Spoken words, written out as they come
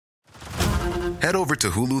Head over to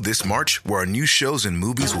Hulu this March, where our new shows and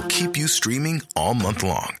movies will keep you streaming all month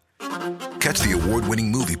long. Catch the award-winning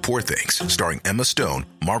movie Poor Things, starring Emma Stone,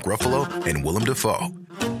 Mark Ruffalo, and Willem Dafoe.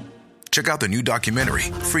 Check out the new documentary,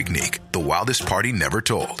 Freaknik, The Wildest Party Never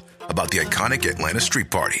Told, about the iconic Atlanta Street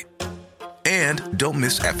Party. And don't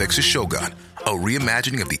miss FX's Shogun, a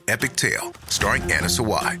reimagining of the epic tale, starring Anna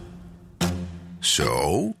Sawai.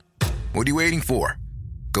 So, what are you waiting for?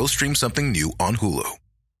 Go stream something new on Hulu.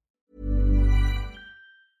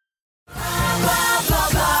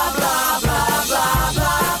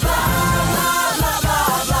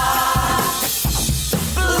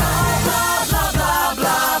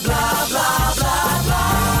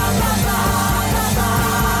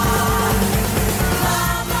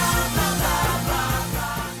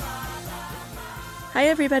 Hi,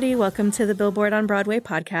 everybody. Welcome to the Billboard on Broadway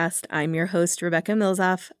podcast. I'm your host, Rebecca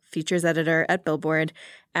Milzoff, features editor at Billboard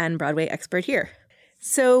and Broadway expert here.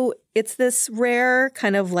 So it's this rare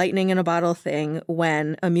kind of lightning in a bottle thing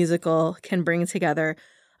when a musical can bring together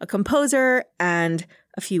a composer and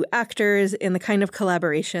a few actors in the kind of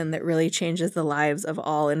collaboration that really changes the lives of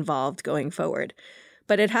all involved going forward.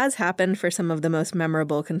 But it has happened for some of the most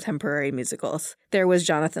memorable contemporary musicals. There was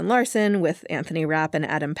Jonathan Larson with Anthony Rapp and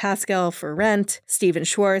Adam Pascal for Rent, Stephen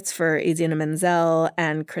Schwartz for Idina Menzel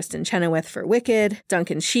and Kristen Chenoweth for Wicked,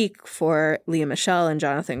 Duncan Sheik for Leah Michele and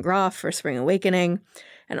Jonathan Groff for Spring Awakening.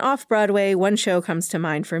 And off-Broadway, one show comes to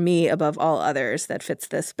mind for me above all others that fits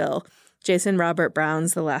this bill. Jason Robert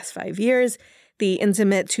Brown's The Last 5 Years, the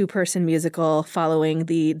intimate two-person musical following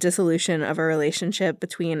the dissolution of a relationship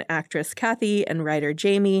between actress Kathy and writer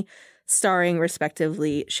Jamie, starring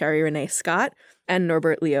respectively Sherie Rene Scott and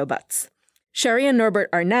Norbert Leo Butz. Sherie and Norbert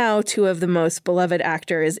are now two of the most beloved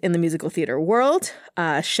actors in the musical theater world.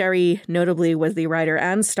 Sherie notably was the writer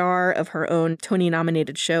and star of her own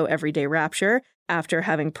Tony-nominated show Everyday Rapture, after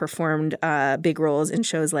having performed big roles in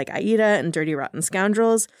shows like Aida and Dirty Rotten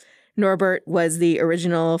Scoundrels. Norbert was the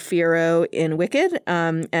original Fiyero in Wicked,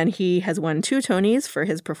 and he has won 2 Tonys for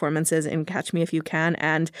his performances in Catch Me If You Can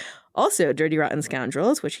and also Dirty Rotten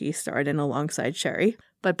Scoundrels, which he starred in alongside Sherie.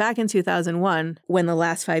 But back in 2001, when The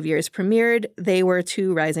Last 5 Years premiered, they were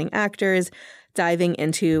 2 rising actors diving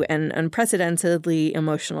into an unprecedentedly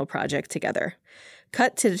emotional project together.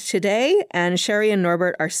 Cut to today, and Sherie and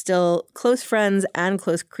Norbert are still close friends and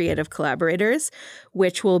close creative collaborators,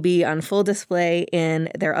 which will be on full display in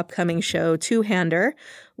their upcoming show Two-Hander,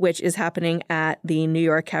 which is happening at the New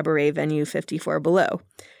York cabaret venue 54 Below.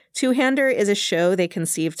 Two-Hander is a show they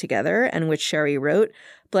conceived together and which Sherie wrote,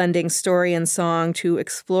 blending story and song to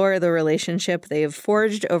explore the relationship they have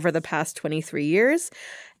forged over the past 23 years,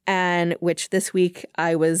 and which this week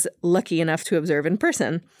I was lucky enough to observe in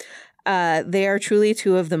person. They are truly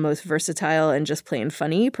 2 of the most versatile and just plain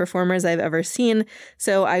funny performers I've ever seen,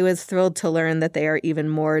 so I was thrilled to learn that they are even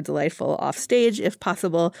more delightful off stage, if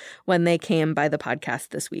possible, when they came by the podcast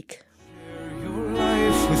this week. Share your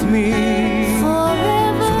life with me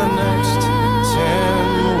forever, for the next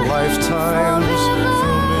 10 lifetimes,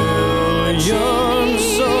 from million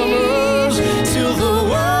summers till the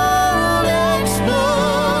world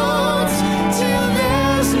explodes, till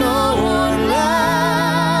there's no one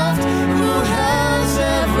left who has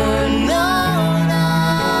ever known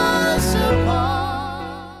us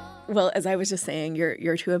apart. Well, as I was just saying,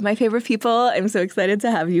 you're 2 of my favorite people. I'm so excited to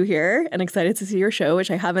have you here and excited to see your show, which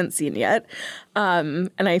I haven't seen yet. And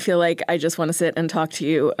I feel like I just want to sit and talk to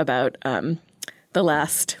you about the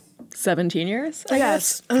last 17 years, I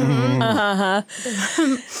guess.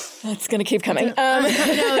 That's going to keep coming. No,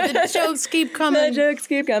 the jokes keep coming. The jokes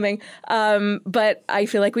keep coming. But I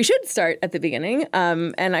feel like we should start at the beginning.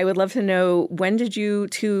 And I would love to know, when did you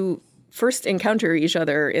 2 first encounter each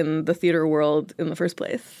other in the theater world in the first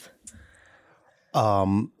place?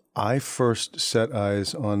 I first set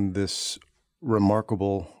eyes on this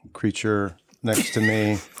remarkable creature next to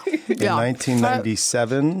me in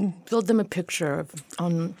 1997. Build them a picture with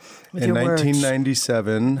in your words.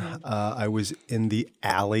 1997, I was in the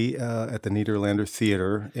alley at the Nederlander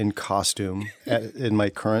Theater in costume in my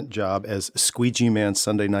current job as Squeegee Man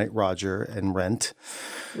Sunday Night Roger in Rent.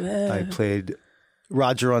 Whoa. I played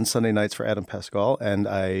Roger on Sunday nights for Adam Pascal, and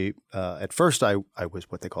at first I was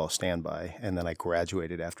what they call a standby, and then I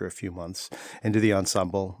graduated after a few months into the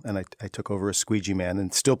ensemble, and I took over as Squeegee Man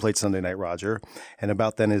and still played Sunday Night Roger. And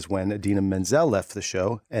about then is when Idina Menzel left the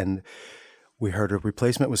show, and we heard a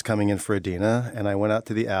replacement was coming in for Idina, and I went out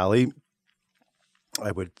to the alley.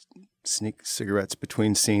 I would sneak cigarettes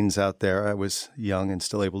between scenes out there. I was young and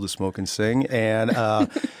still able to smoke and sing, and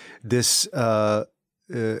this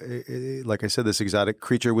like I said, this exotic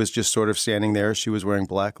creature was just sort of standing there. She was wearing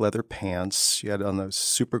black leather pants. She had on a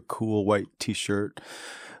super cool white T-shirt.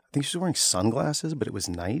 I think she was wearing sunglasses, but it was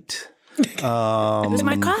night. It was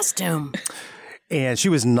my costume. And she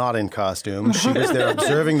was not in costume. She was there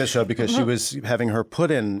observing the show because she was having her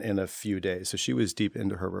put in a few days. So she was deep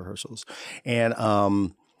into her rehearsals.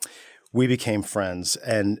 And we became friends.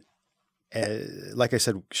 And like I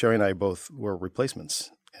said, Sherie and I both were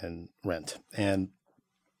replacements in Rent. And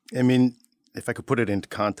I mean, if I could put it into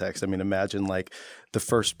context, I mean, imagine like the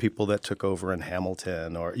first people that took over in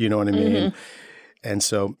Hamilton, or you know what I mean? Mm-hmm. And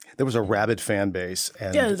so there was a rabid fan base.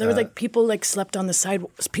 And, yeah, there were like people like slept on the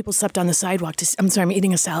sidewalk. People slept on the sidewalk. I'm sorry, I'm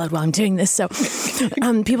eating a salad while I'm doing this. So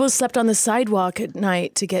people slept on the sidewalk at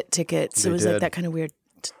night to get tickets. It was like that kind of weird.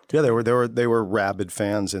 Yeah, they were rabid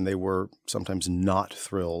fans, and they were sometimes not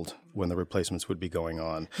thrilled when the replacements would be going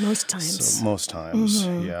on. Most times.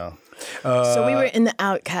 Mm-hmm. Yeah. So we were in the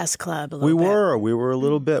Outcast Club a little bit. We were a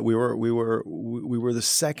little bit. We were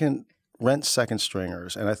the Rent second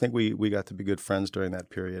stringers, and I think we got to be good friends during that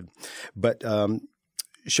period. But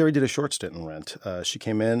Sherie did a short stint in Rent. She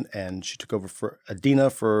came in and she took over for Adina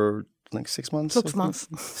for like 6 months. 6 months.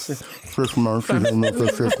 6 months. She did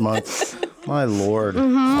it for 6 months. My Lord.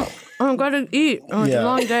 Mm-hmm. I'm going to eat. It's a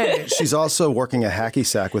long day. She's also working a hacky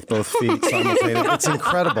sack with both feet simultaneously. It's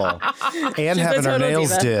incredible. And having her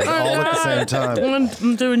nails did all at the same time.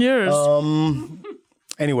 I'm doing yours.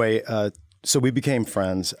 Anyway, so we became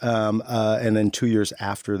friends. And then 2 years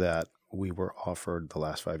after that, we were offered the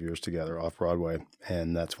last 5 years together off Broadway.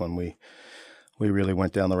 And that's when we really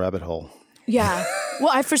went down the rabbit hole. Yeah. Well,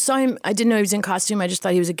 I first saw him. I didn't know he was in costume. I just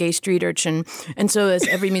thought he was a gay street urchin. And so as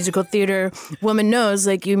every musical theater woman knows,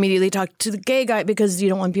 like you immediately talk to the gay guy because you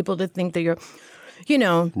don't want people to think that you're, you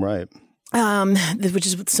know. Right. Which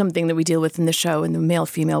is something that we deal with in the show in the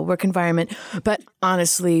male-female work environment. But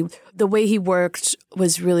honestly, the way he worked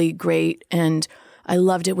was really great. And I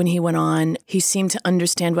loved it when he went on. He seemed to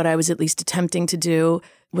understand what I was at least attempting to do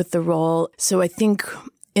with the role. So I think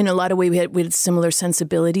in a lot of ways we had similar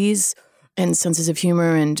sensibilities and senses of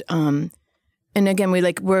humor, and again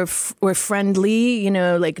we're friendly, you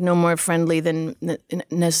know, like no more friendly than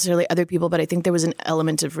necessarily other people, but I think there was an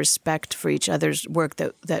element of respect for each other's work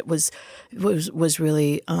that was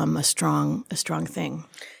really a strong thing.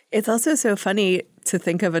 It's also so funny to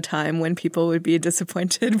think of a time when people would be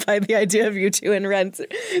disappointed by the idea of you two in Rent.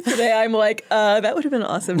 Today I'm like, that would have been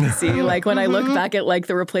awesome to see. Like when I look back at like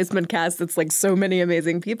the replacement cast, it's like so many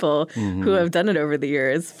amazing people who have done it over the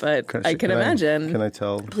years. But I can imagine. Can I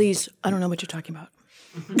tell? Please, I don't know what you're talking about.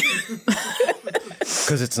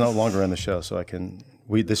 Because it's no longer in the show, so I can.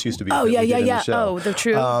 This used to be. Oh yeah. The show. Oh,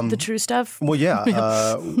 the true stuff. Well, yeah.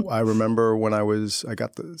 I remember when I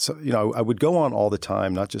would go on all the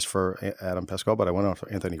time, not just for Adam Pascal, but I went on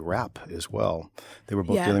for Anthony Rapp as well. They were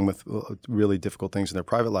both dealing with really difficult things in their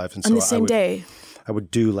private lives, and on the same day. I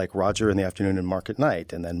would do like Roger in the afternoon and Mark at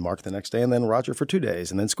night, and then Mark the next day, and then Roger for 2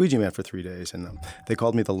 days, and then Squeegee Man for 3 days. And they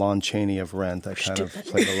called me the Lon Chaney of Rent. I kind of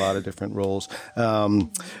played a lot of different roles.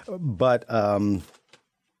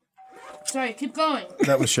 Sorry, keep going.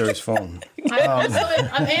 That was Sherry's phone.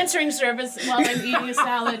 I'm answering service while I'm eating a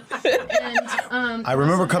salad. And, I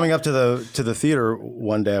remember coming up to the theater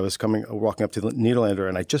one day. I was walking up to the Nederlander,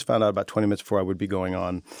 and I just found out about 20 minutes before I would be going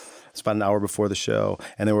on. It's about an hour before the show,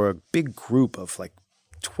 and there were a big group of like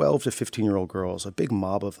 12 to 15-year-old girls, a big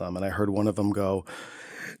mob of them, and I heard one of them go,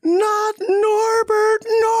 "Not Norbert,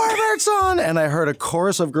 Norbert's on!" And I heard a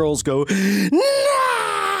chorus of girls go,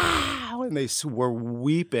 "No!" And they were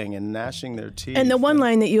weeping and gnashing their teeth. And the one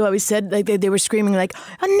line that you always said, like they were screaming, like,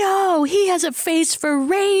 "Oh no, he has a face for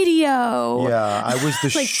radio." Yeah, I was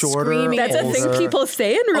the like shorter, screaming. That's a thing people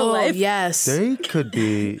say in real life. Yes, they could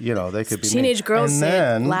be, they could be teenage girls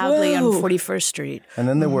say it loudly on 41st Street. And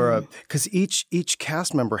then there were because each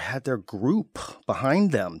cast member had their group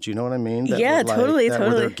behind them. Do you know what I mean? Totally.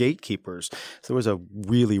 Were their gatekeepers. So there was a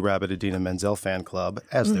really rabid Idina Menzel fan club,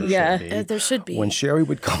 as there should be. There should be. When Sherie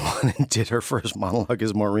would come on and did her first monologue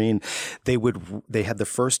as Maureen, they had the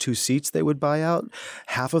first 2 seats they would buy out.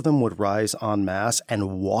 Half of them would rise en masse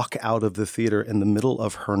and walk out of the theater in the middle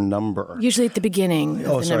of her number. Usually at the beginning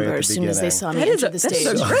of the number, as soon as they saw me enter the stage.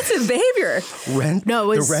 That's aggressive behavior.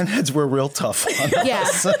 The Rent heads were real tough on us. Yeah,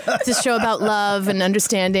 it's a show about love and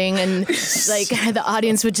understanding, and like the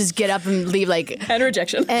audience would just get up and leave like and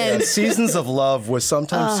rejection. And Seasons of Love was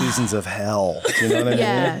sometimes seasons of hell. Do you know what I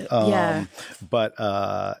mean? Yeah. But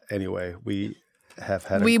anyway, have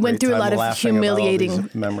had. We went through a lot of humiliating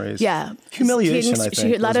memories. Yeah, humiliation. I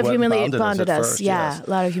think a lot of humiliation bonded us. First, yeah, yes. A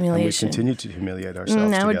lot of humiliation. And we continue to humiliate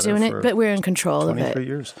ourselves. Now we're doing it, but we're in control of it. 23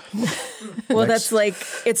 years. Well, that's like,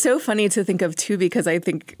 it's so funny to think of too, because I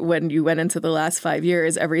think when you went into the last 5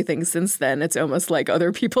 years, everything since then, it's almost like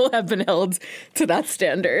other people have been held to that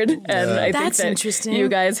standard. And I think that interesting. You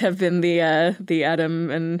guys have been the Adam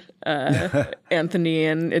and Anthony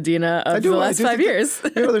and Adina of the last 5 years.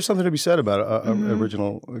 There's something to be said about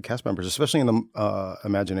original cast members, especially in the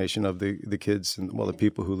imagination of the kids and the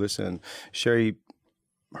people who listen. Sherie,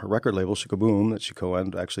 her record label Shikaboom that she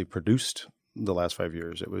co-owned, actually produced the last 5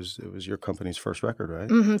 years. It was your company's first record, right?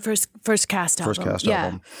 Mm-hmm. First cast album. First cast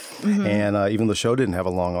album. Mm-hmm. And even the show didn't have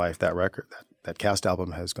a long life. That record, that cast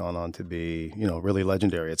album, has gone on to be really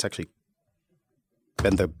legendary. It's actually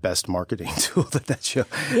been the best marketing tool that show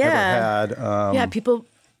ever had. People.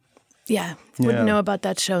 Yeah, wouldn't know about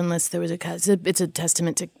that show unless there was a cast. It's a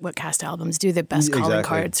testament to what cast albums do. They're best calling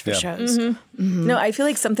cards for shows. Mm-hmm. Mm-hmm. No, I feel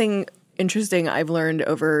like something interesting I've learned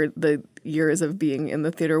over the years of being in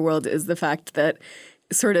the theater world is the fact that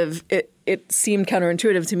sort of it seemed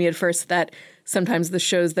counterintuitive to me at first that sometimes the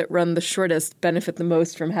shows that run the shortest benefit the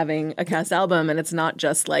most from having a cast album, and it's not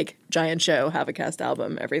just like giant show, have a cast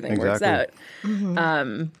album, everything works out.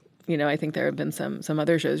 Mm-hmm. I think there have been some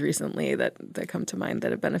other shows recently that come to mind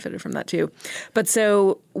that have benefited from that too. But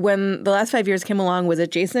so when the last 5 years came along, was it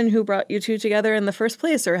Jason who brought you two together in the first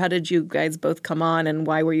place, or how did you guys both come on, and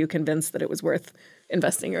why were you convinced that it was worth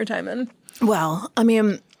investing your time in? Well, I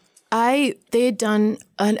mean, they had done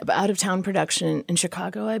an out-of-town production in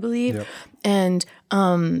Chicago, I believe, and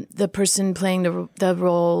the person playing the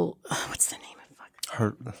role, what's the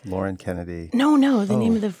name of Lauren Kennedy. No, the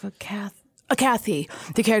name of the Kathy,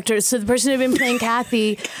 the character. So the person who had been playing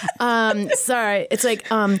Kathy, sorry, it's like,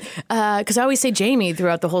 because I always say Jamie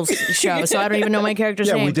throughout the whole show, so I don't even know my character's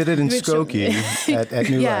name. Yeah, we did it in Skokie at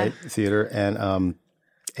New Light Theater, and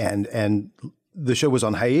the show was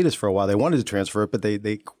on hiatus for a while. They wanted to transfer it, but they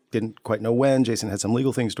didn't quite know when. Jason had some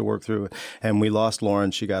legal things to work through, and we lost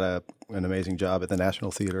Lauren. She got an amazing job at the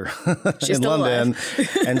National Theater in London,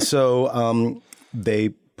 and so they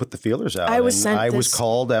put the feelers out. I was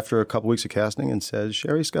called after a couple weeks of casting and said,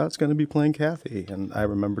 Sherie Scott's going to be playing Kathy. And I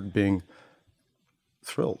remembered being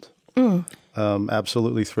thrilled,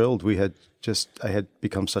 absolutely thrilled. I had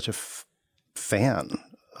become such a fan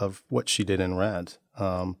of what she did in Red.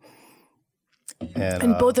 And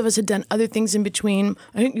both of us had done other things in between.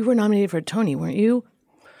 I think you were nominated for a Tony, weren't you?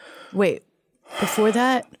 Wait, before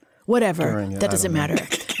that? Whatever. That doesn't matter.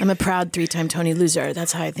 I'm a proud 3-time Tony loser.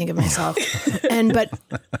 That's how I think of myself. But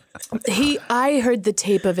I heard the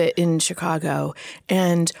tape of it in Chicago,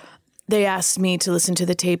 and they asked me to listen to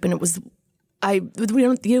the tape, and it was,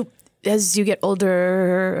 as you get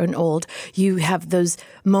older and old, you have those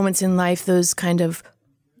moments in life, those kind of,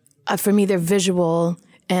 for me, they're visual,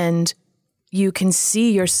 and you can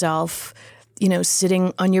see yourself,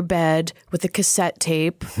 sitting on your bed with a cassette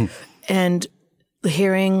tape and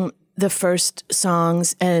hearing the first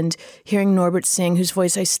songs and hearing Norbert sing, whose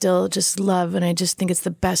voice I still just love, and I just think it's the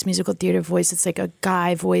best musical theater voice. It's like a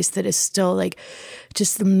guy voice that is still like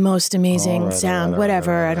just the most amazing sound.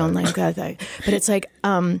 Whatever, I don't like that, but it's like,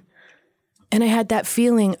 and I had that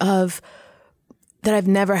feeling of that I've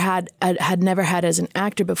never had as an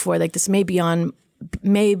actor before. Like this may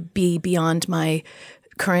be beyond my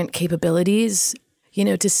current capabilities,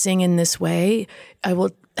 to sing in this way. I will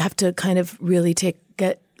have to kind of really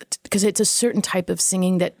because it's a certain type of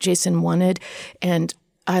singing that Jason wanted, and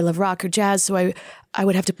I love rock or jazz, so I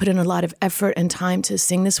would have to put in a lot of effort and time to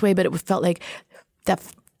sing this way, but it felt like that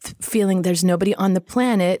feeling there's nobody on the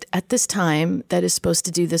planet at this time that is supposed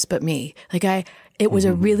to do this but me. It was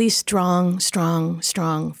a really strong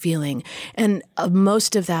feeling, and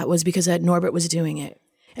most of that was because Norbert was doing it,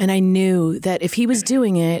 and I knew that if he was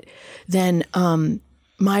doing it, then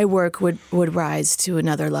my work would rise to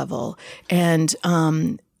another level, and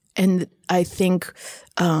I think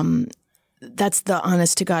that's the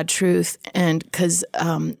honest to God truth, and because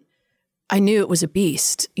I knew it was a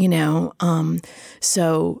beast,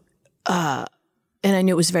 so. And I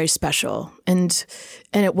knew it was very special, and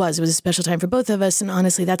it was a special time for both of us. And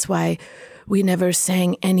honestly, that's why we never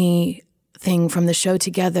sang anything from the show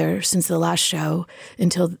together since the last show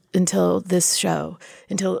until this show,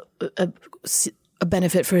 until a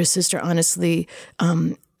benefit for his sister, honestly,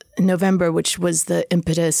 in November, which was the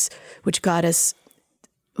impetus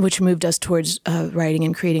which moved us towards writing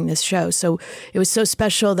and creating this show. So it was so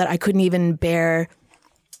special that I couldn't even bear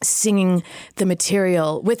singing the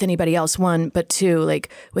material with anybody else, one, but two,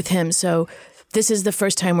 like with him. So this is the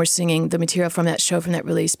first time we're singing the material from that show, from that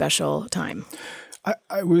really special time.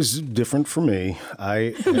 I was different for me.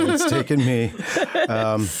 It's taken me.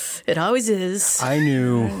 It always is. I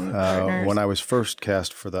knew when I was first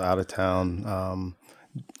cast for the Out of Town,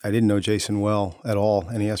 I didn't know Jason well at all,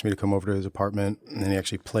 and he asked me to come over to his apartment, and he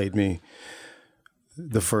actually played me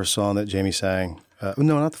the first song that Jamie sang.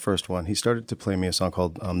 No, not the first one. He started to play me a song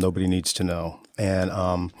called "Nobody Needs to Know,"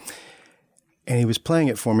 and he was playing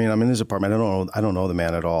it for me. And I'm in his apartment. I don't know the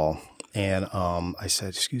man at all. And I said,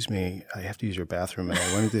 "Excuse me, I have to use your bathroom." And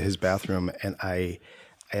I went into his bathroom, and I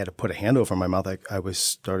had to put a hand over my mouth. I was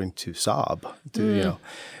starting to sob. It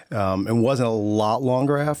wasn't a lot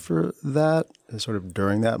longer after that. Sort of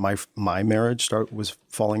during that, my marriage was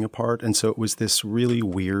falling apart, and so it was this really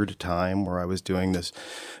weird time where I was doing this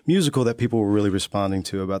musical that people were really responding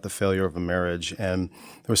to about the failure of a marriage, and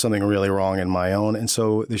there was something really wrong in my own. And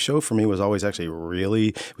so the show for me was always actually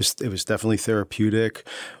it was definitely therapeutic.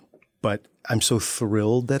 But I'm so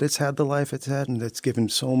thrilled that it's had the life it's had, and it's given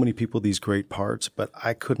so many people these great parts. But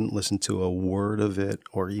I couldn't listen to a word of it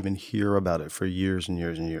or even hear about it for years and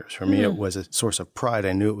years and years. For me, it was a source of pride.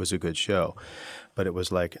 I knew it was a good show, but it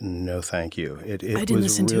was like, no, thank you. I didn't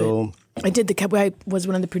listen to it. I was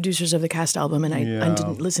one of the producers of the cast album, and I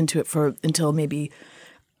didn't listen to it until maybe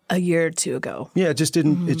a year or two ago. Yeah, it just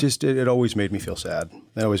didn't. It always made me feel sad.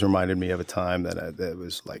 It always reminded me of a time that it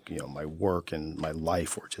was like, my work and my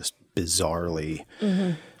life were just bizarrely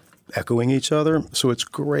echoing each other. So it's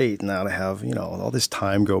great now to have all this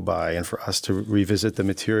time go by, and for us to revisit the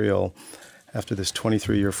material after this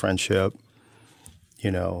 23-year friendship.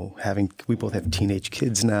 We both have teenage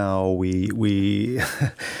kids now. We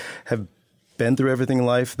have been through everything in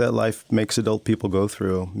life that life makes adult people go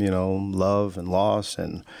through, love and loss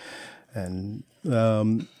and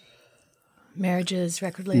marriages,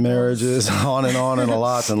 record labels. Marriages, on and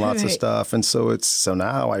lots and lots of stuff. And so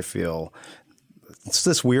now I feel it's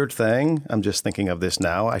this weird thing. I'm just thinking of this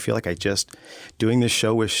now. I feel like doing this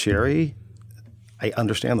show with Sherie, I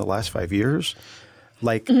understand the last 5 years.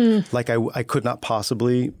 Like I could not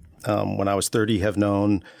possibly, when I was 30, have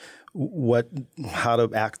known how to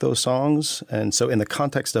act those songs. And so in the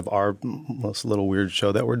context of our most little weird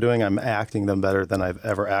show that we're doing, I'm acting them better than I've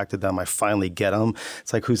ever acted them. I finally get them.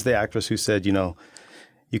 It's like, who's the actress who said, you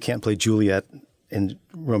can't play Juliet in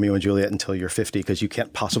Romeo and Juliet until you're 50 because you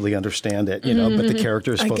can't possibly understand it, but the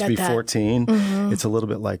character is supposed to be 14. It's a little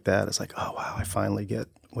bit like that. It's like, oh, wow, I finally get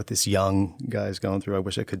what this young guy's going through. I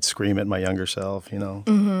wish I could scream at my younger self, You're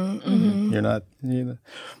not,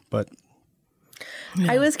 but...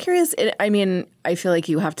 Yeah. I was curious. I feel like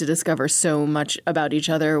you have to discover so much about each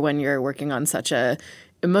other when you're working on such a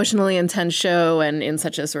emotionally intense show and in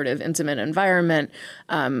such a sort of intimate environment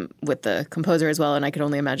with the composer as well. And I could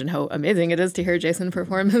only imagine how amazing it is to hear Jason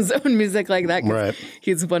perform his own music like that. Right.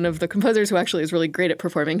 He's one of the composers who actually is really great at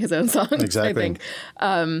performing his own songs, exactly. I think.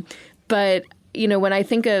 But when I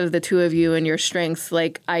think of the two of you and your strengths,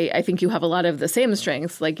 I think you have a lot of the same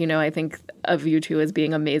strengths. I think of you two as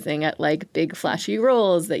being amazing at big flashy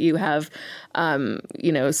roles, that you have,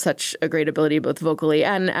 such a great ability both vocally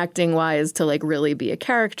and acting wise to really be a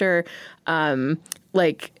character. Do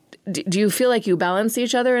you feel like you balance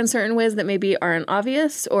each other in certain ways that maybe aren't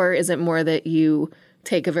obvious, or is it more that you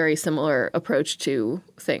take a very similar approach to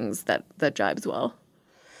things that jibes well?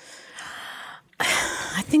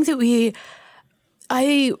 I think that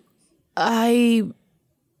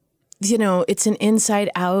it's an inside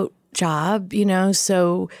out job,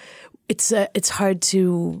 so it's hard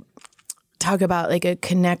to talk about a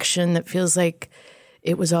connection that feels like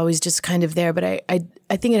it was always just kind of there. But I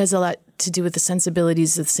think it has a lot to do with the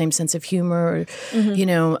sensibilities of the same sense of humor,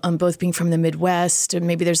 or, both being from the Midwest, and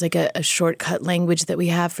maybe there's a shortcut language that we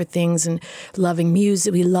have for things, and loving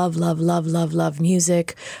music. We love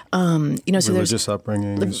music. So religious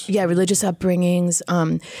upbringings. Yeah, religious upbringings.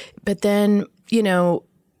 But then,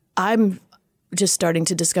 I'm just starting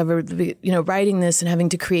to discover, writing this and having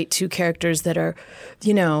to create two characters that are,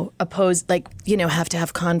 opposed, have to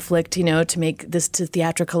have conflict, to make this, to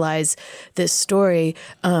theatricalize this story.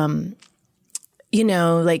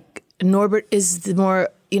 Norbert is the more,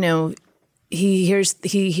 he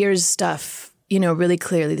hears stuff, really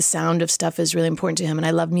clearly. The sound of stuff is really important to him. And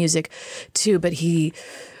I love music too, but he,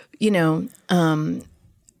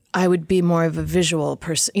 I would be more of a visual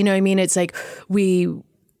person. It's like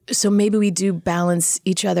so maybe we do balance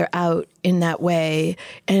each other out in that way.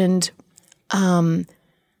 And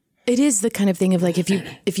it is the kind of thing of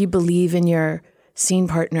if you believe in your scene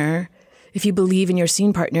partner,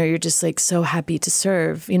 you're just so happy to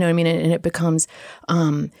serve, And it becomes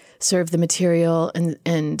serve the material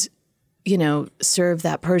and serve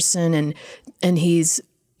that person. And he's,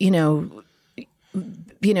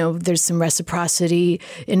 there's some reciprocity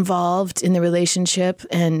involved in the relationship,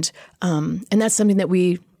 and that's something that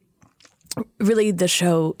the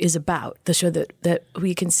show is about. The show that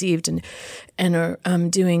we conceived and are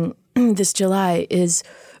doing this July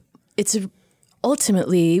it's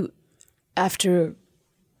ultimately after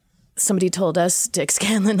somebody told us, Dick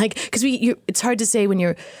Scanlon, because it's hard to say when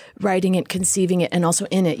you're writing it, conceiving it, and also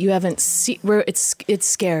in it. You haven't seen where it's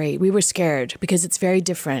scary. We were scared because it's very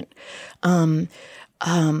different, and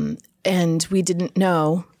we didn't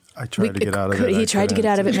know. I tried to get out of it. He tried to get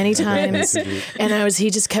out of it many times, and I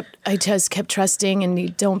just kept trusting,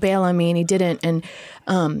 and don't bail on me, and he didn't. And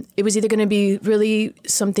it was either going to be really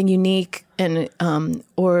something unique, and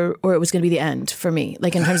or it was going to be the end for me.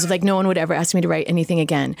 Like in terms of no one would ever ask me to write anything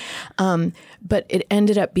again. But it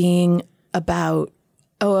ended up being about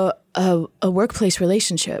a workplace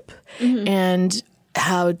relationship and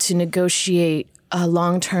how to negotiate a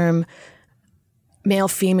long-term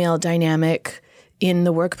male-female dynamic in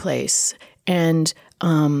the workplace. And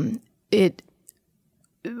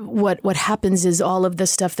what happens is all of the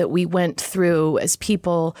stuff that we went through as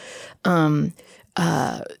people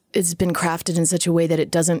has been crafted in such a way that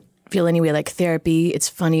it doesn't feel anyway like therapy. It's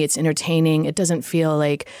funny, it's entertaining. It doesn't feel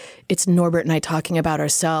like it's Norbert and I talking about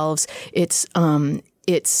ourselves. It's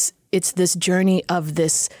this journey of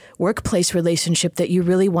this workplace relationship that you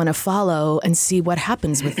really want to follow and see what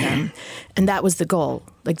happens with them. And that was the goal,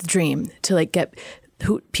 the dream, to get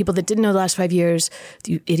people that didn't know the last 5 years,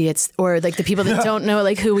 you idiots, or the people that don't know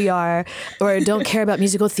who we are, or don't care about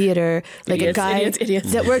musical theater, idiots, a guy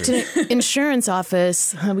idiots. That worked in an insurance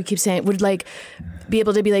office, we keep saying, would be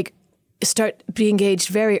able to be be engaged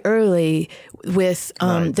very early with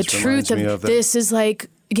the truth of this is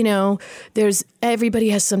there's everybody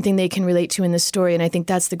has something they can relate to in this story, and I think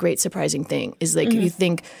that's the great surprising thing is you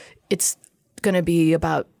think it's going to be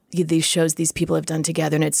about these shows these people have done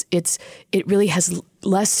together, and it really has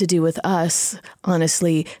less to do with us,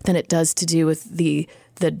 honestly, than it does to do with the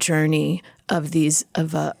journey of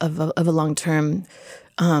a long-term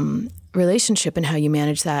relationship and how you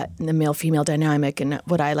manage that in the male-female dynamic and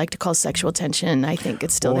what I like to call sexual tension. I think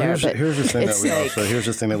it's still there. But here's the thing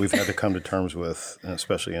that we've had to come to terms with, and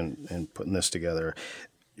especially in putting this together.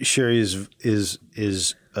 Sherie is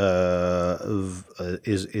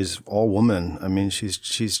all woman. I mean,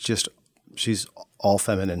 she's all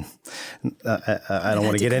feminine. I don't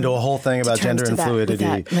want to get into a whole thing about gender and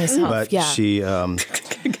fluidity, but she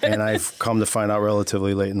and I've come to find out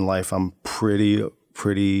relatively late in life I'm pretty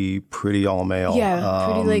all male.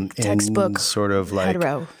 Yeah, pretty textbook sort of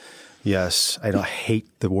hetero. Yes, I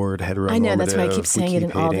hate the word heteronormative. I know, that's why I keep saying it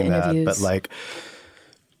in all the interviews. But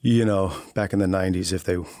back in the 90s, if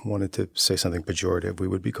they wanted to say something pejorative, we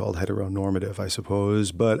would be called heteronormative, I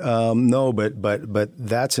suppose. But no, but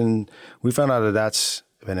we found out that that's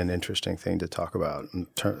been an interesting thing to talk about.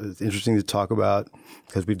 It's interesting to talk about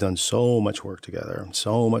because we've done so much work together.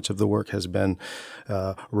 So much of the work has been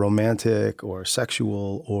romantic or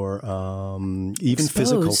sexual or even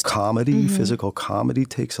physical comedy. Mm-hmm. Physical comedy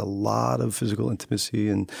takes a lot of physical intimacy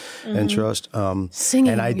and trust.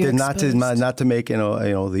 Singing, and I did not to make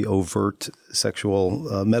the overt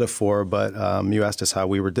sexual metaphor, but you asked us how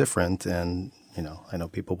we were different, and I know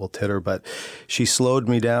people will titter, but she slowed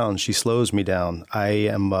me down. She slows me down. I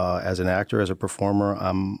am, as an actor, as a performer,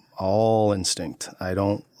 I'm all instinct. I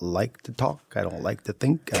don't like to talk. I don't like to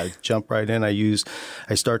think. I jump right in. I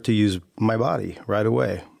start to use my body right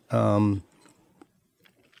away. I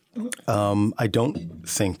don't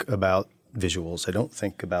think about visuals. I don't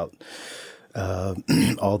think about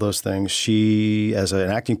all those things. She, as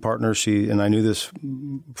an acting partner, and I knew this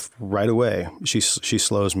right away, she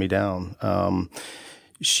slows me down.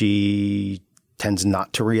 She tends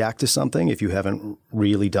not to react to something if you haven't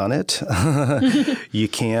really done it. You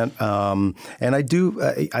can't. And I do.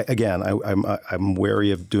 I'm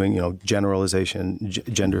wary of doing generalization,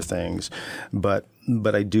 gender things, but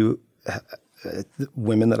I do.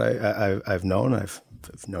 Women that I've known, I've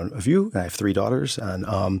known a few. I have 3 daughters,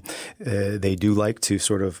 and they do like to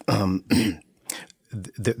sort of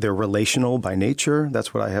they're relational by nature.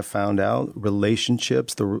 That's what I have found out.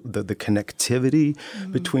 Relationships, the connectivity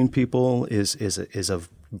between people is of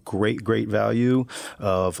great value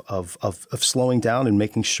of slowing down and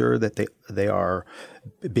making sure that they are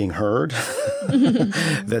being heard,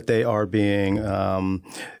 that they are being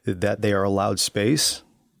that they are allowed space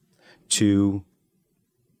to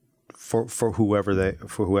for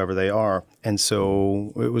whoever they are. And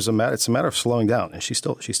so it's a matter of slowing down. And she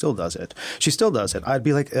still does it. She still does it. I'd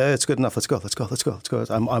be like, it's good enough. Let's go.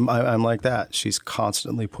 I'm like that. She's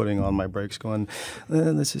constantly putting on my brakes, going,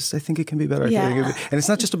 I think it can be better. Yeah. And it's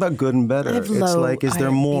not just about good and better. I have It's low like, is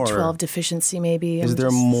there more? B12 deficiency, maybe. Is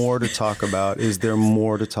there more to talk about? Is there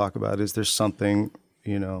more to talk about? Is there something,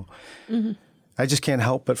 Mm-hmm. I just can't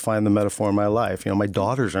help but find the metaphor in my life. My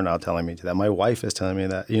daughters are now telling me that. My wife is telling me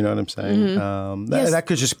that. You know what I'm saying? Mm-hmm. That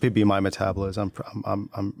could just be my metabolism.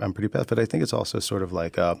 I'm pretty bad, but I think it's also sort of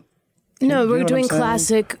like No, we're doing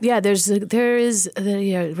classic. Yeah,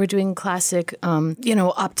 we're doing classic.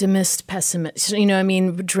 Optimist, pessimist.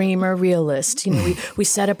 Dreamer, realist. We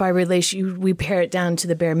set up our relation. We pare it down to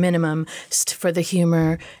the bare minimum for the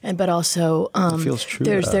humor, but also it feels true.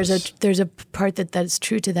 There's a part that's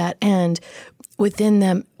true to that, and within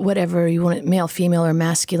them, whatever you want, male, female, or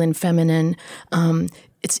masculine, feminine.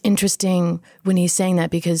 It's interesting when he's saying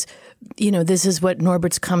that because this is what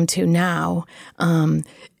Norbert's come to now.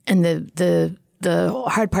 And the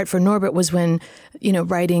hard part for Norbert was when,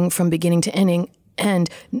 writing from beginning to ending. And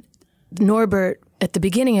Norbert at the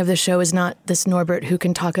beginning of the show is not this Norbert who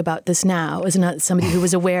can talk about this now, is not somebody who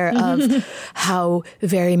was aware of how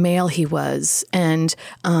very male he was. And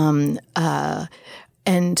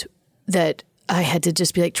that I had to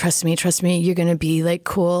just be like, trust me, you're going to be like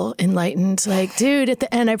cool, enlightened. Like, dude, at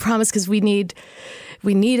the end, I promise, because we need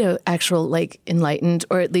a actual like enlightened,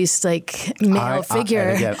 or at least like male figure.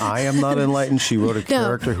 And again, I am not enlightened. She wrote a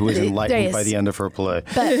character who is enlightened by the end of her play.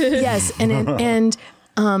 But yes,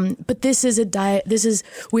 but this is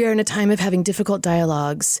we are in a time of having difficult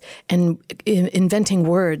dialogues and inventing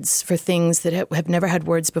words for things that have never had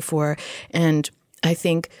words before. And I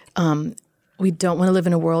think we don't want to live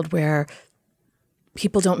in a world where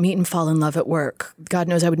people don't meet and fall in love at work. God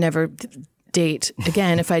knows I would never date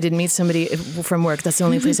again if I didn't meet somebody from work. That's the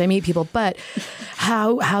only place I meet people. But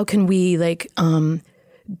how can we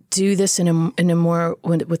do this in a more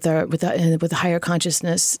with a higher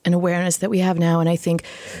consciousness and awareness that we have now? And I think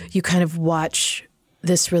you kind of watch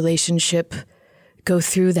this relationship go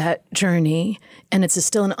through that journey, and it's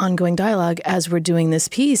still an ongoing dialogue as we're doing this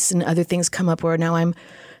piece, and other things come up where now I'm,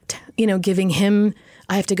 giving him.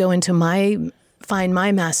 I have to go into find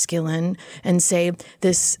my masculine and say,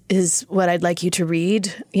 this is what I'd like you to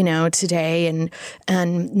read, today. And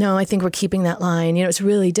no, I think we're keeping that line. It's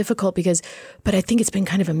really difficult but I think it's been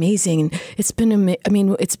kind of amazing. It's been,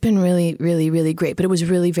 it's been really, really, really great, but it was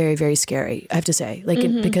really very, very scary, I have to say,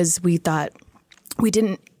 because we thought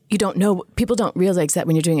you don't know, people don't realize that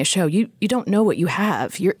when you're doing a show, you don't know what you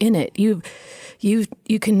have. You're in it. You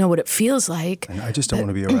can know what it feels like. And I just don't want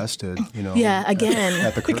to be arrested, Yeah, again.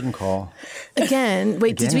 At the curtain call. Again.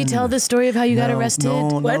 Wait, did we tell the story of how you got arrested?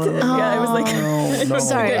 No, What? No, Yeah, I was like... No.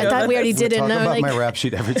 Sorry, I thought we already did it. We talk about my rap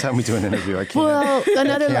sheet every time we do an interview. I can't. Well, I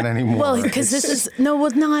can't anymore. Well, because this is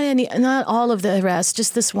not all of the arrests,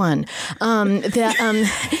 just this one. But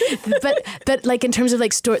like in terms of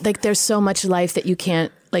like story, like there's so much life that you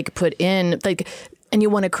can't like put in like. And you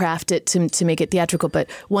want to craft it to make it theatrical. But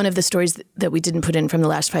one of the stories that we didn't put in from the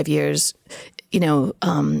last 5 years,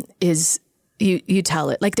 is you tell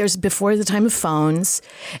it. Like there's before the time of phones,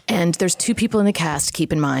 and there's 2 people in the cast,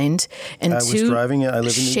 keep in mind. And I was driving it. I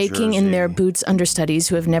live in New shaking Jersey. in their boots understudies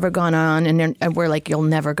who have never gone on. And we're like, you'll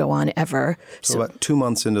never go on ever. So about 2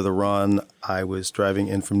 months into the run, I was driving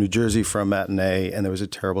in from New Jersey for a matinee, and there was a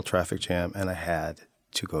terrible traffic jam, and I had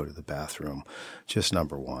to go to the bathroom, just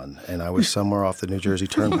number one. And I was somewhere off the New Jersey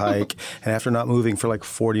Turnpike, and after not moving for like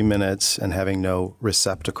 40 minutes and having no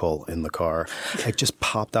receptacle in the car, I just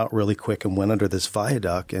popped out really quick and went under this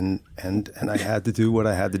viaduct, and I had to do what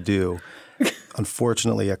I had to do.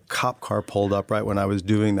 Unfortunately, a cop car pulled up right when I was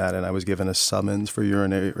doing that, and I was given a summons for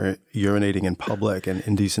urinating in public and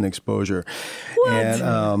indecent exposure. What?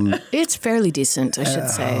 And it's fairly decent, I should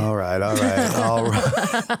say. All right.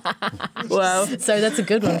 Wow. Sorry, that's a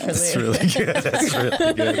good one for me. That's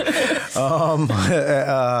really good.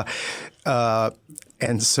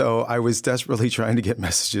 And so I was desperately trying to get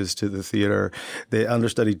messages to the theater. The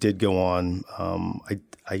understudy did go on.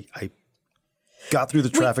 I got through the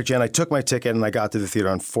traffic jam. I took my ticket and I got to the theater.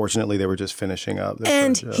 Unfortunately, they were just finishing up.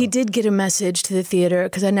 And he did get a message to the theater,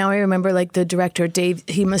 because now I remember, like, the director, Dave,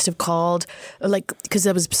 he must have called, like, because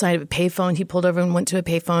that was beside a payphone. He pulled over and went to a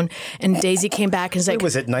payphone, and Daisy came back and was like...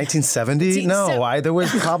 Was it 1970? There was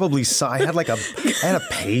probably... I had a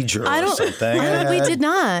pager or something. We did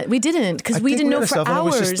not. We didn't, because we didn't know for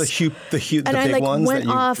hours. It was just the and big ones went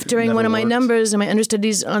off during one of my numbers, and my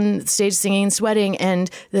understudies on stage singing and sweating, and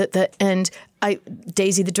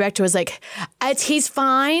Daisy, the director, was like, he's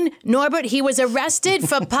fine. Norbert, he was arrested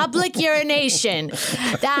for public urination.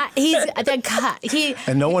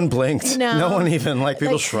 And no one blinked. No one even,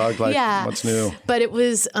 people shrugged, what's new? But it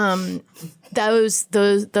was,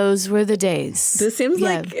 those were the days. This seems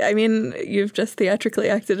like, I mean, you've just theatrically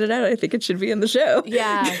acted it out. I think it should be in the show.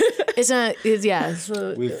 Yeah. It's not,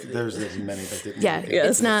 So there's many that didn't. Yeah.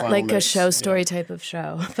 It's not like a show story type of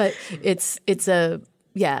show, but it's a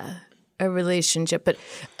relationship, but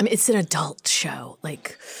I mean, it's an adult show,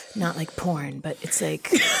 not like porn, but it's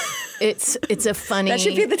it's a funny. That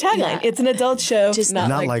should be the tagline. Yeah. It's an adult show, just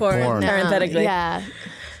not like porn. Parenthetically,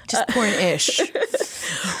 just porn-ish.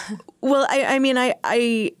 Well, I mean, I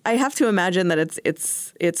have to imagine that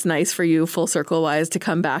it's nice for you, full circle wise, to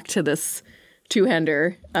come back to this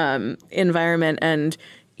two-hander environment. And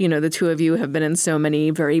the two of you have been in so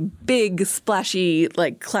many very big, splashy,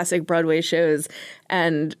 classic Broadway shows,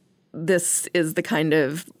 and this is the kind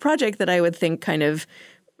of project that I would think kind of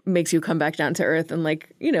makes you come back down to earth and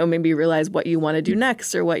maybe realize what you want to do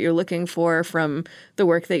next or what you're looking for from the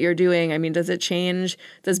work that you're doing. I mean, does it change?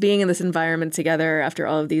 Does being in this environment together after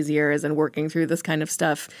all of these years and working through this kind of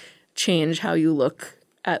stuff change how you look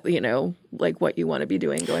at, what you want to be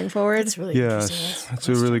doing going forward? That's really interesting. That's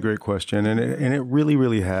a really great question. And it really,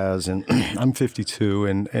 really has. And I'm 52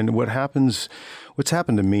 and what's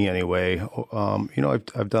happened to me anyway,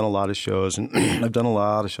 I've done a lot of shows and I've done a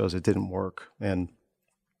lot of shows that didn't work. And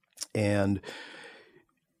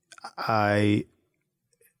I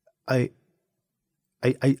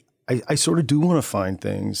sort of do want to find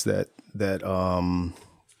things that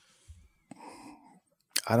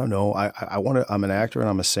I don't know. I'm an actor and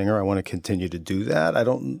I'm a singer. I want to continue to do that. I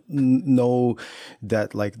don't know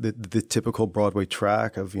that the typical Broadway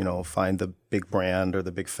track of, find the big brand or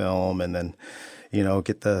the big film and then,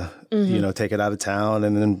 get the, take it out of town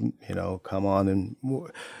and then, come on and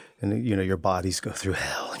your bodies go through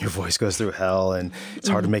hell and your voice goes through hell and it's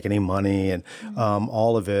hard to make any money and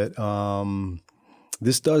all of it.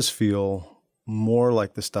 This does feel more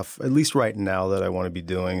like the stuff, at least right now, that I want to be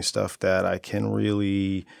doing, stuff that I can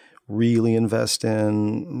really, really invest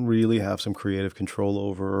in, really have some creative control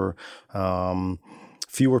over.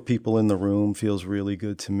 Fewer people in the room feels really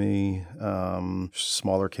good to me.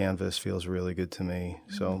 Smaller canvas feels really good to me.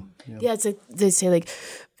 So yeah, it's they say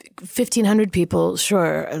 1,500 people,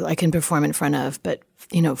 sure, I can perform in front of, but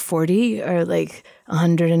 40 or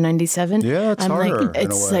 197. Yeah, it's harder.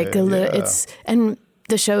 It's it's and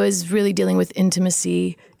the show is really dealing with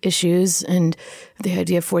intimacy issues and the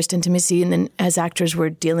idea of forced intimacy, and then as actors, we're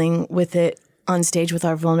dealing with it on stage with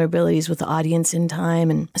our vulnerabilities with the audience in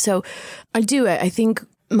time. And so I think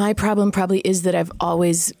my problem probably is that I've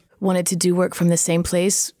always wanted to do work from the same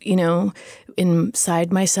place,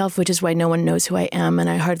 inside myself, which is why no one knows who I am and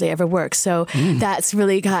I hardly ever work. So that's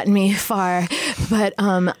really gotten me far. But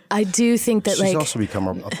I do think that she's also become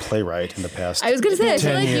a playwright in the past. I was going to say, I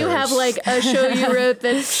feel like years. You have a show you wrote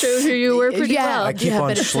that shows who you were pretty well. I keep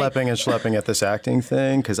on schlepping at this acting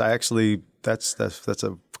thing because I actually, that's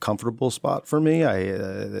a comfortable spot for me.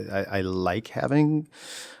 I like having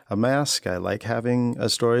a mask. I like having a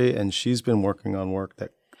story. And she's been working on work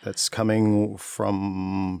that's coming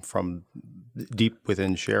from deep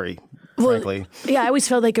within Sherie, frankly. Yeah, I always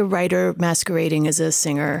felt like a writer masquerading as a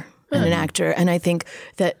singer and an actor, and I think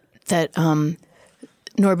that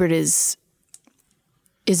Norbert is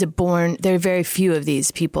a born. There are very few of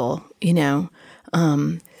these people, He's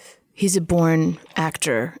a born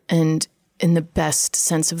actor, and in the best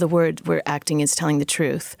sense of the word, where acting is telling the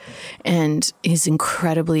truth. And he's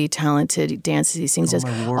incredibly talented. He dances, he sings, does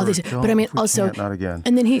all these. But I mean, also, not again.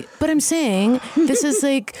 And then but I'm saying, this is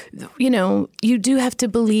you do have to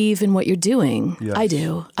believe in what you're doing. Yes. I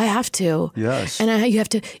do. I have to. Yes. And you have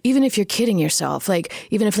to, even if you're kidding yourself,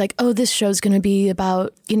 even if this show's going to be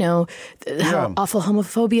about, how awful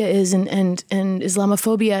homophobia is and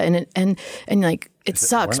Islamophobia and it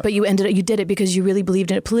sucks, but you did it because you really believed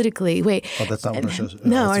in it politically. Wait. Oh, that's not what our show's.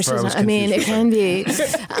 No, our show's not. I mean, it can be.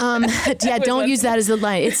 Don't use that as the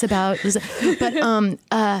line. It's about, but,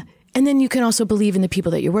 and then you can also believe in the people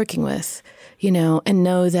that you're working with, and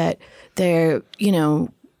know that they're,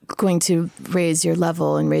 going to raise your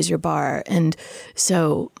level and raise your bar. And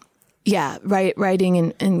so, yeah,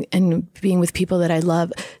 writing and being with people that I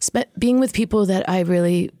love, being with people that I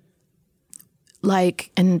really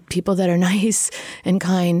and people that are nice and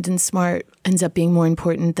kind and smart ends up being more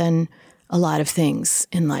important than a lot of things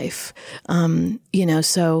in life.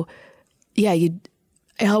 So yeah, I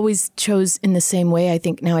always chose in the same way. I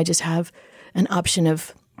think now I just have an option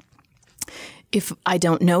of, if I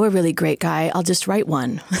don't know a really great guy, I'll just write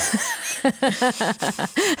one.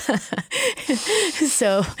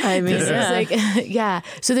 So I mean, it's like, yeah.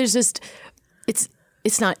 So there's just,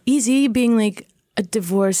 it's not easy being like a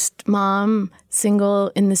divorced mom,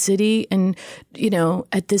 single in the city, and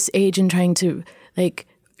at this age and trying to like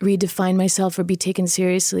redefine myself or be taken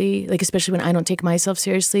seriously, like especially when I don't take myself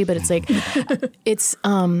seriously. But it's like, it's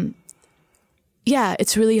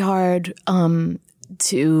really hard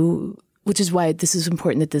to. Which is why this is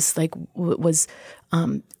important that this like was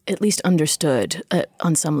at least understood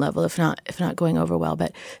on some level, if not going over well.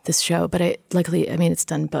 But this show, luckily, it's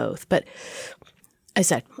done both. But I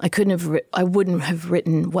said I wouldn't have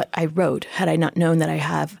written what I wrote had I not known that I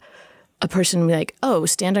have a person like, oh,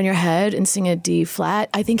 stand on your head and sing a D flat.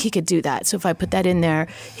 I think he could do that. So if I put that in there,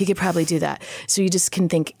 he could probably do that. So you just can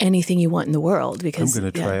think anything you want in the world. Because I'm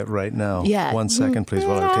going to try it right now. Yeah. 1 second, please,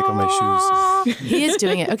 while I take off my shoes. He is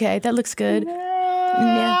doing it. Okay, that looks good.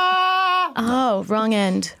 Yeah. Oh, wrong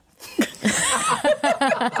end.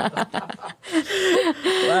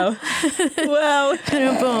 Wow.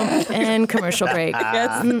 Boom. And commercial break.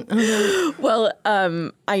 Yes. Well,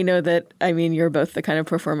 I know that, you're both the kind of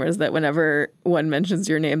performers that whenever one mentions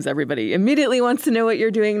your names, everybody immediately wants to know what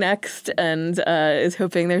you're doing next and is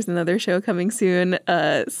hoping there's another show coming soon.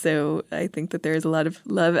 So I think that there's a lot of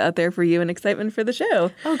love out there for you and excitement for the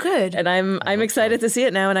show. Oh, good. And I'm excited to see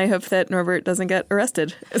it now, and I hope that Norbert doesn't get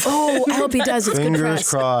arrested. Oh, I hope he does. It's good for us. Fingers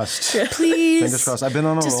crossed. Please. Fingers crossed. I've been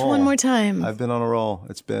on a roll. Just one more time. I've been on a roll.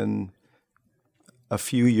 It's been a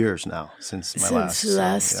few years now since my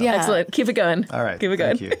last. Yeah. Excellent. Keep it going. All right. Keep it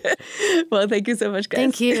going. Thank you. Well, thank you so much, guys.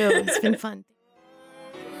 Thank you. It's been fun.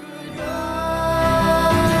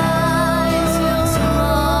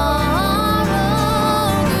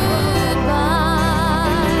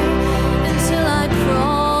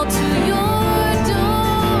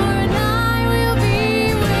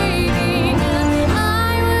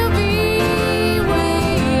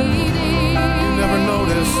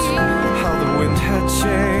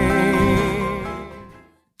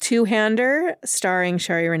 Two-hander, starring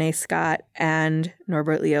Sherie, Rene Scott, and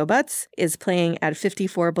Norbert Leo Butz, is playing at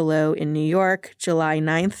 54 Below in New York, July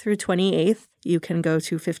 9th through 28th. You can go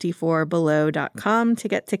to 54below.com to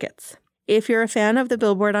get tickets. If you're a fan of the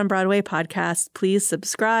Billboard on Broadway podcast, please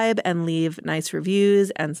subscribe and leave nice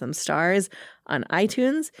reviews and some stars on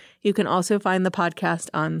iTunes. You can also find the podcast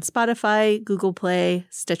on Spotify, Google Play,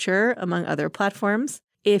 Stitcher, among other platforms.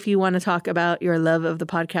 If you want to talk about your love of the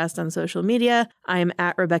podcast on social media, I'm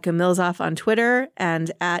at Rebecca Milzoff on Twitter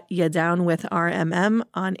and at YaDownWithRMM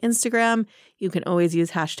on Instagram. You can always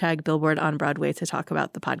use hashtag Billboard on Broadway to talk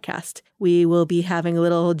about the podcast. We will be having a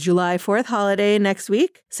little July 4th holiday next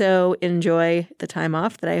week, so enjoy the time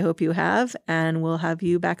off that I hope you have, and we'll have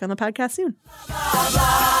you back on the podcast soon. Blah, blah,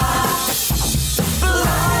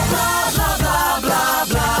 blah.